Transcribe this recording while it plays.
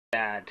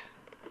Dad.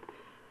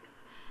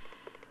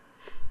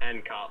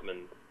 And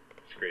Cartman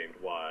screamed,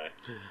 "Why?"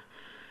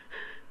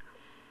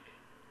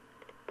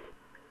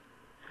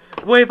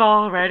 We've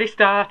already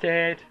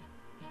started.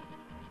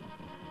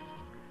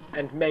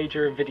 And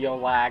major video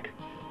lag.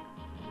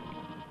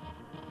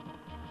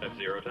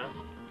 F-Zero time?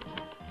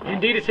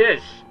 Indeed it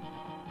is.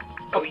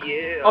 Oh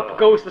yeah! Up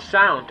goes the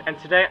sound, and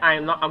today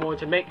I'm going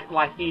to make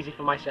life easy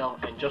for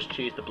myself and just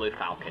choose the Blue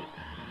Falcon.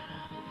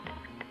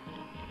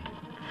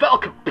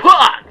 Falcon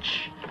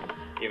Punch!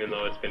 Even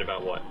though it's been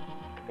about, what,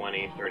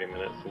 20, 30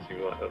 minutes since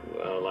you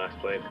last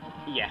played?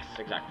 Yes,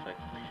 exactly.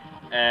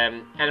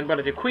 And I'm going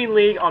to do Queen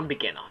League on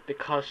beginner,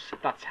 because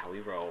that's how we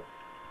roll.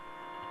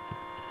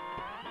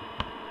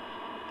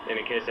 And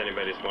in case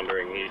anybody's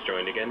wondering, he's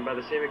joined again by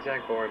the same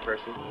exact boring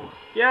person.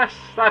 Yes,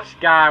 that's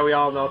guy we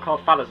all know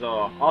called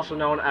Falazor, also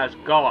known as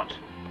God.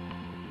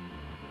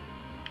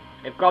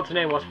 If God's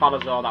name was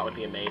Falazor, that would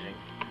be amazing.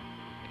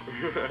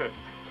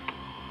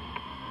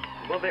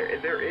 Well,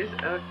 there is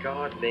a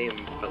god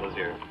named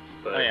Falazor,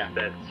 but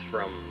that's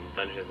from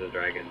Dungeons &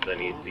 Dragons, and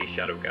he's the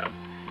Shadow God.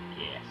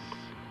 Yes.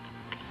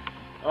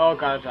 Oh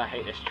god, I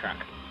hate this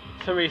track.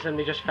 For some reason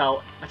they just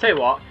felt, I tell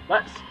you what,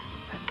 let's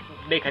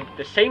make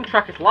the same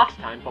track as last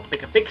time, but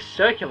make a big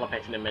circular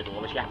bit in the middle,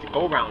 which you have to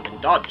go around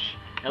and dodge.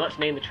 And let's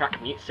name the track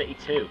Mute City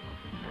 2.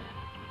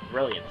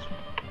 Brilliant.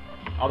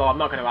 Although I'm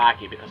not going to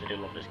argue because I do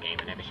love this game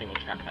and every single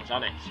track that's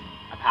on it,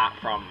 apart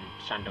from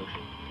Sand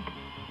Ocean.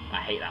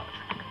 I hate that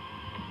track.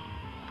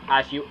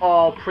 As you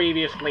all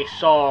previously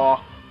saw.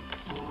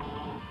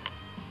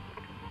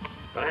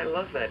 But I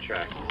love that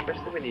track,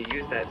 especially when you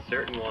use that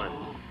certain one.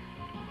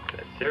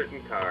 That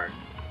certain car.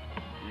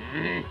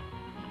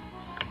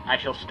 I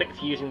shall stick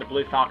to using the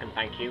Blue Falcon,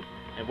 thank you,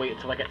 and wait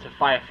until I get to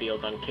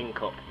Firefield on King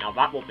Cup. Now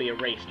that will be a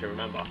race to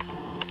remember.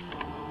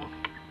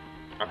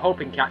 I'm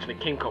hoping actually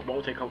King Cup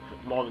won't take up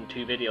more than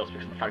 2 videos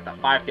because of the fact that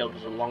Firefield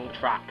is a long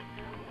track.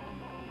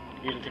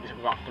 It usually takes up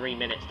about 3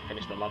 minutes to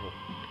finish the level.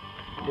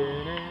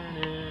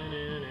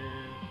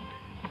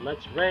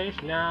 Let's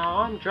race now,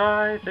 I'm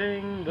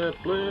driving the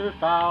Blue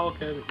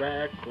Falcon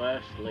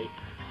recklessly.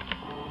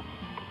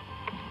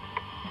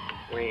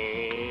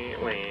 Wee,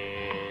 wee.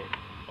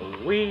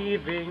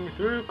 Weaving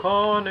through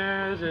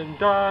corners and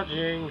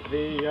dodging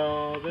the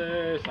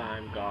others.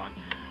 I'm gone.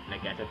 And I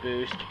get a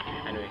boost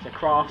and race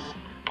across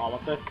all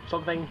of the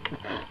something.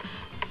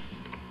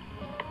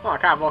 Oh, I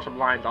can't have awesome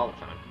lines all the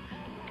time.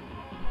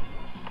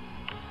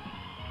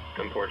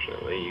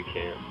 Unfortunately, you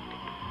can't.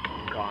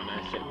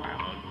 Gonna sit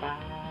round by.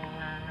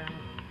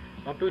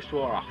 My boost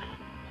wore off.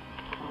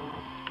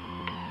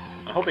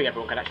 I'm hoping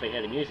everyone can actually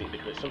hear the music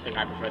because it's something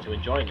I prefer to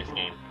enjoy in this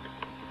game.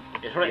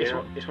 It's one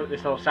of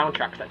these little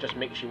soundtracks that just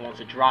makes you want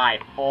to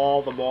drive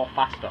all the more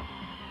faster.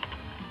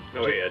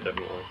 Oh yeah,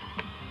 definitely.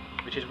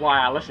 Which is why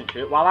I listen to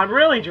it while I'm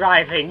really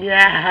driving.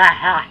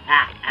 Yeah.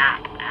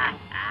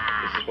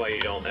 This is why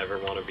you don't ever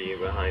want to be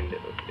behind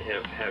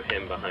him, have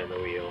him behind the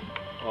wheel.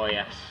 Oh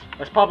yes.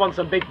 Let's pop on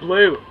some Big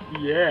Blue.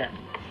 Yeah.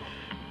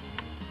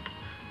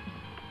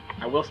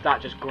 I will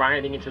start just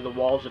grinding into the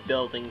walls of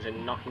buildings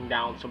and knocking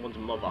down someone's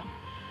mother,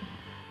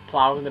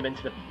 plowing them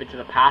into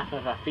the path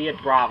of a Fiat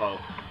Bravo.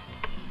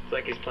 It's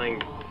like he's playing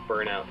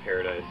Burnout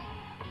Paradise,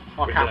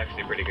 or which is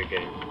actually a pretty good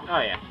game. Oh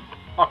yeah.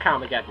 Or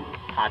Carmageddon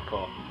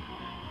Hardcore.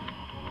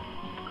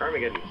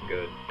 Carmageddon's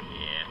good.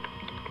 Yeah.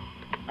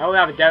 I only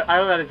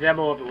had a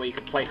demo of it where you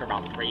could play for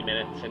about 3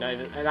 minutes, and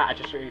that I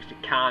just used to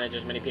carnage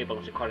as many people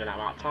as I could in that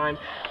amount of time,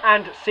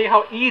 and see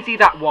how easy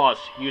that was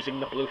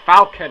using the Blue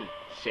Falcon.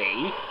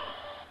 See?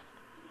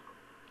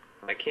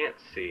 I can't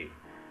see.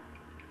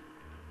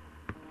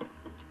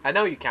 I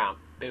know you can't.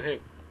 Boo-hoo.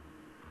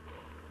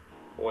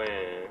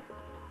 When...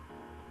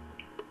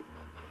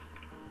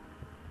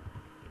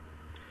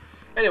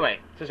 Anyway,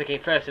 since I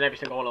came first in every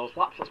single one of those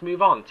laps, let's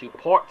move on to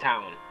Port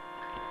Town.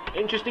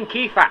 Interesting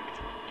key fact.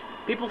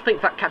 People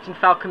think that Captain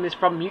Falcon is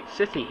from Mute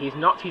City. He's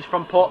not, he's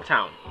from Port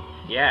Town.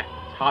 Yeah,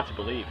 it's hard to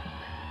believe.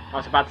 That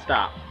was a bad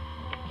start.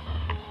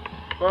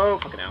 Whoa,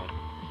 fucking hell.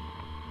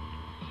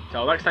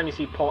 So next time you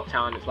see Port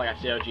Town, it's like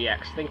F-Zero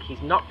GX, think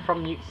he's not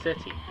from Mute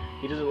City.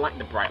 He doesn't like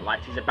the bright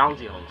lights, he's a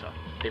bounty hunter.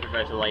 They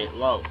prefer to lay it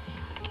low.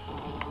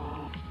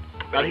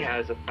 But he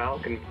has a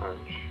Falcon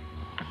Punch.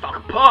 A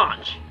Falcon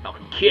Punch!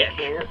 Falcon Kick!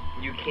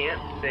 You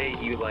can't say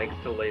he likes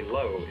to lay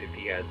low if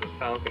he has a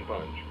Falcon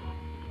Punch.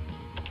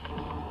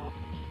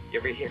 You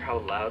ever hear how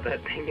loud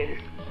that thing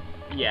is?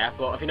 Yeah,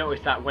 but have you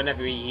noticed that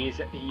whenever he uses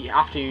it,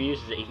 after he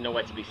uses it, he's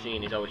nowhere to be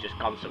seen, he's always just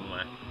gone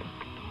somewhere.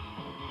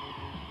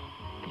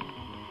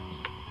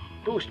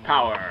 Boost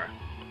power!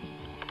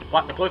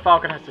 But the Blue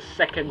Falcon has the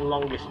second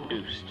longest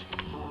boost.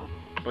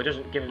 But it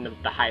doesn't give him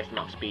the highest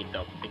amount of speed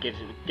though. It gives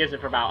him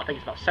for about, I think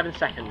it's about 7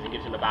 seconds, it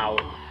gives him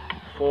about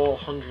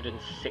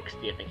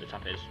 460, I think the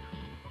top is.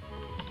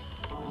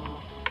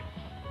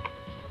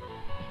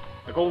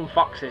 The Golden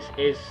Fox is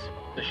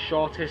the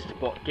shortest,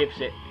 but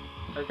gives it,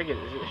 I think is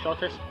it the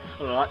shortest?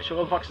 Oh no, the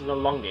Golden Fox is the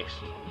longest.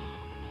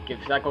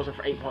 That goes on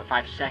for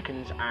 8.5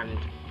 seconds and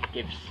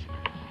gives,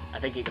 I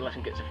think it lets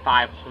him get to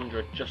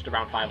 500, just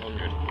around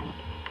 500.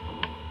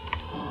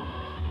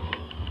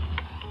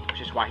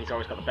 which is why he's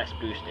always got the best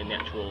boost in the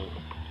actual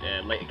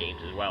later games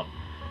as well.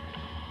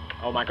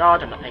 Oh my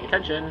god, I'm not paying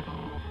attention.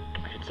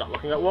 I should stop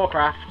looking at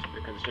Warcraft,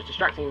 because it's just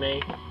distracting me.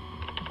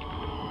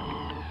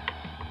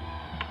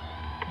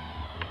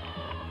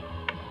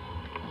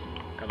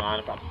 Come on,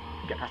 I've got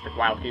to get past the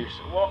wild goose.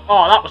 Whoa.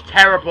 Oh, that was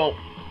terrible!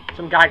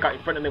 Some guy got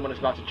in front of me when I was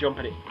about to jump,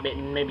 and it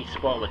made me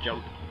spoil the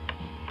jump.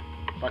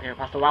 If I can get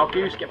past the wild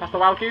goose, get past the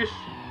wild goose.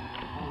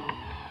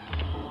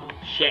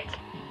 Shit.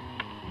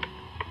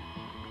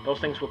 Those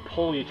things will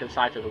pull you to the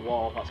side of the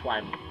wall, that's why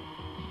I'm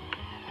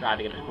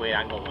driving at this weird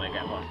angle when I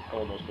get past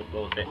all those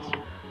bits.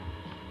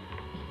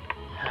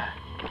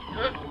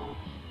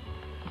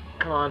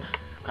 Come on.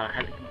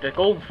 God, the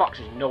golden fox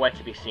is nowhere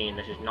to be seen,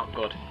 this is not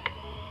good.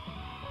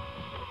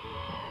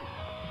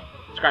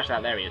 Scratch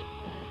that, there he is.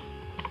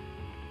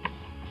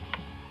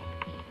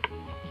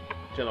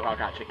 So look, I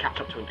can actually catch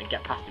up to him and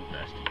get past him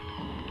first.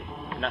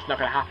 And that's not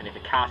going to happen if the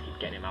cars keep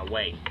getting in my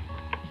way.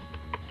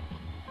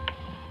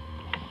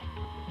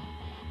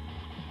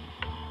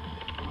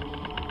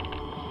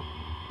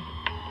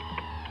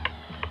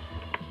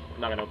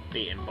 I'm not going to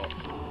beat him, but...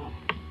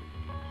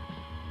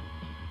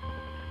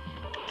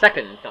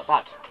 Second, not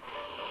bad.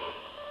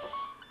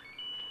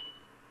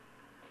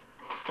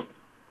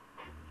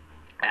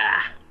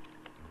 Ah.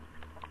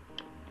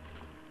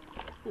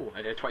 Ooh,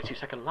 I did a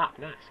 22-second lap,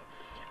 nice.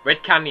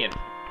 Red Canyon,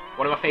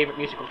 one of my favourite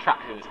musical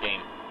tracks in this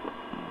game.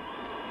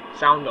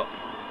 Sound up.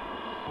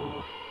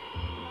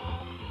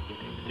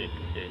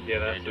 Yeah,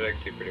 that's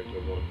actually pretty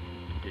good one.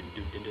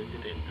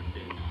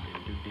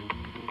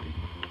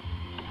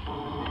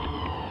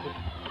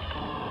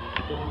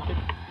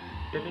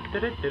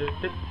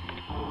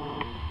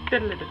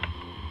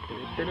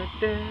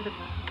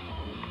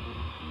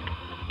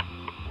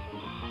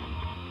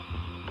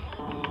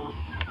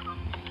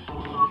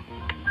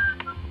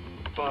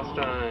 Boss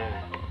time.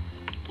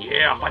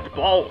 Yeah, fight the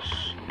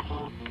boss.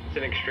 It's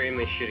an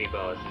extremely shitty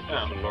boss. It's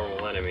just a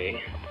normal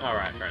enemy.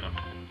 Alright, fair enough.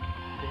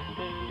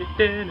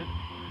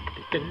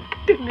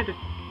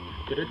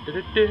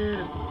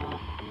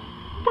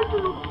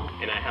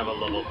 And I have a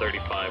level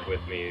 35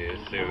 with me,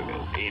 so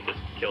he just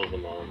kills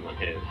them all in one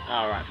hit.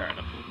 Alright, fair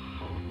enough.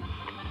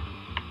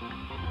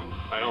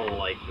 I don't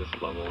like this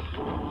level.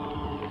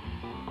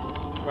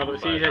 Well, if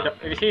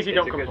it's easy,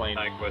 don't complain.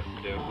 It's a good side quest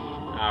to do.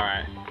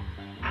 Alright.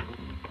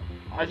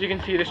 As you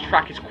can see, this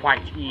track is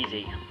quite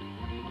easy.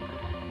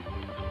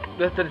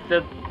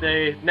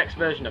 The next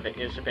version of it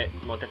is a bit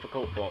more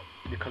difficult, but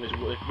because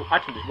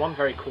actually there's one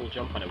very cool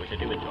jump on it which I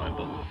do enjoy,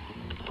 but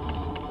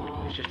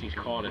it's just these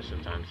corners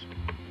sometimes.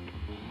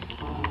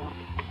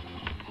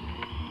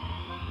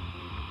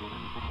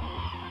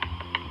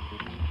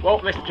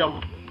 Whoa, missed the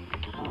jump.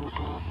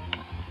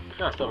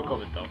 No, I still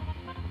recovered though.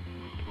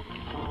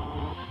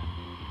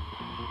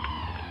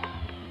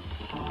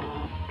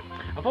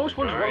 I've always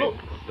wondered what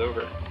there's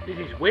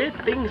these weird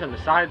things on the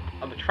side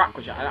of the track,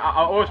 which I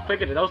always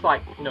figured are those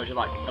like, you know, just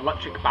like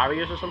electric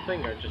barriers or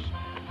something, or just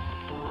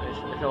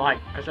it's like,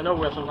 because I know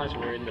sometimes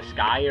we're in the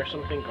sky or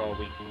something, or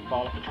we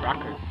fall off the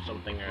track or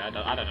something, or I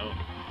don't know.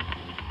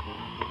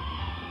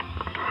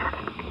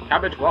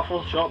 Cabbage,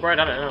 waffle, shortbread,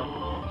 I don't know.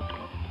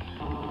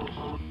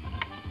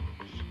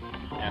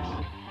 Yes.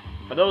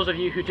 For those of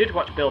you who did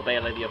watch Bill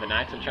Bailey the other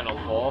night on Channel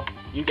 4,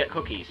 you get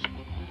cookies.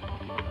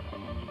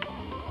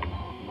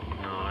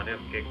 I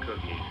don't get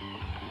cookies.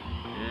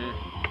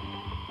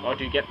 Or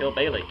do you get Bill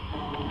Bailey?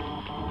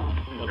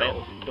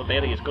 Bill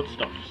Bailey is good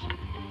stuff.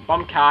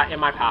 Bomb car in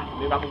my path.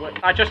 Move out the way.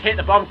 I just hit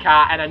the bomb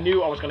car and I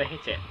knew I was going to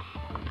hit it.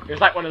 It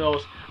was like one of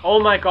those, oh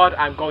my god,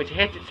 I'm going to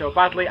hit it so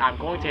badly, I'm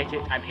going to hit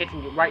it, I'm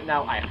hitting it right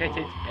now, I have hit it,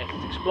 it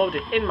has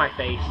exploded in my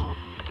face,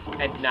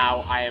 and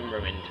now I am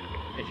ruined.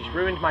 It has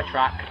ruined my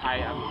track,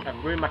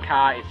 I've ruined my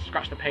car, it's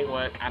scratched the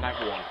paintwork, and I've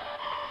won.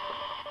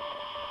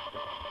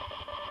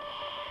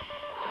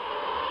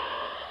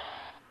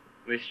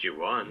 At least you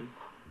won.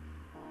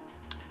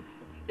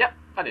 Yep,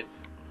 I did.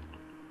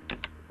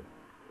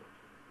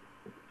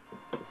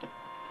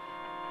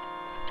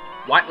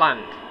 White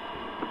land.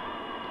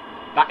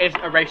 That is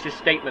a racist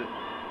statement.